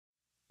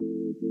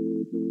We're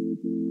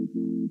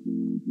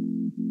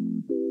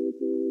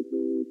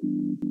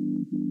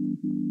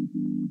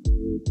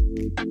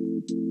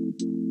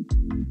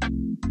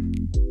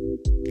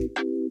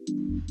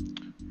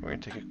going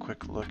to take a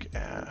quick look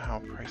at how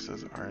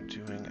prices are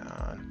doing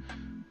on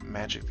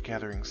Magic the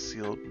Gathering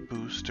sealed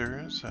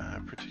boosters.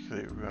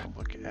 Particularly, we're going to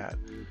look at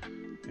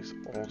these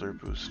older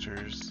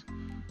boosters.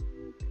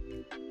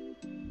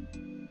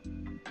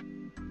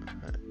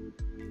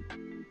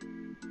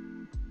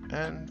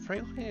 And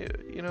frankly,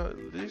 you know,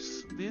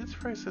 these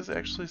prices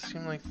actually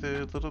seem like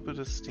the little bit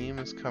of steam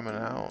is coming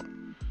out.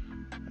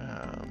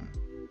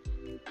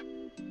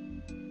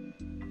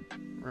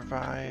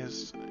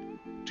 Revised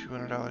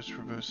 $200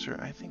 per booster.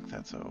 I think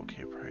that's an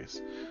okay price.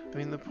 I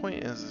mean, the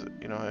point is,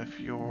 you know, if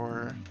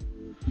you're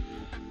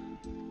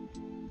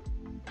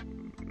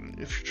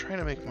trying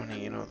to make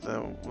money, you know,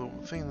 the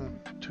thing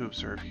to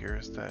observe here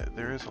is that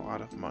there is a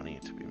lot of money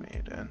to be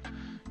made, and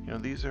you know,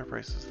 these are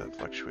prices that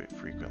fluctuate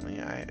frequently.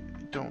 I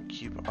don't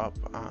keep up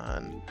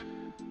on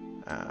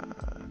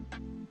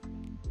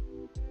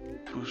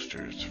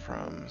boosters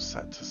from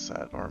set to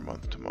set or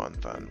month to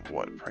month on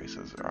what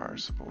prices are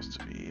supposed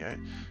to be.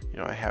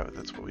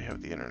 That's what we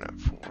have the internet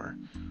for.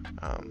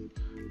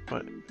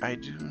 But I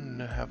do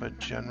have a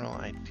general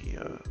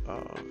idea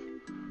of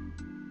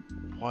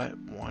what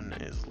one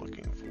is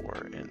looking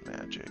for in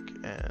Magic,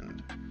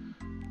 and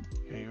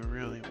you know, you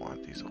really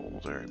want these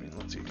older. I mean,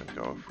 let's even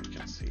go if we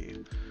can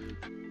see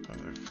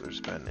if there's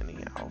been any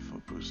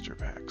alpha booster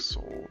packs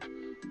sold.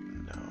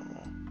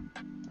 No.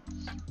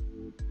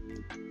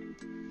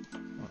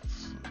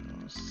 Let's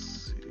go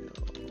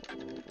sealed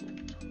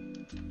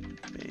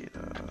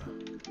beta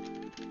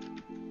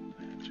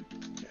Magic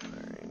the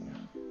Gathering.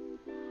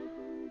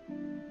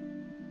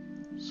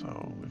 So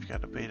we've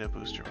got a beta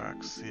booster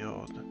box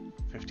sealed,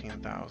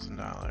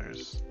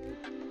 $15,000.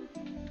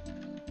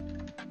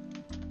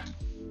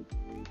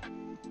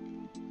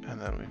 And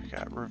then we've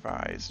got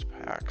revised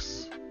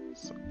packs.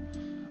 So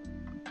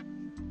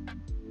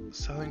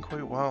selling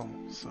quite well.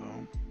 So,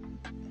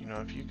 you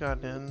know, if you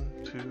got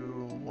into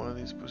one of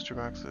these booster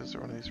boxes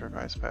or one of these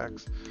revised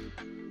packs,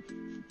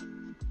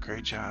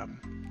 great job.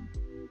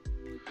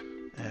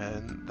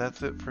 And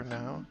that's it for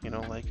now. You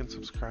know, like and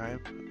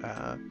subscribe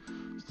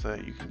so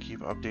that you can keep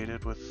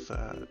updated with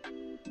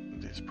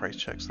these price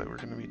checks that we're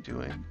going to be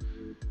doing.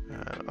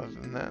 Other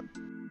than that,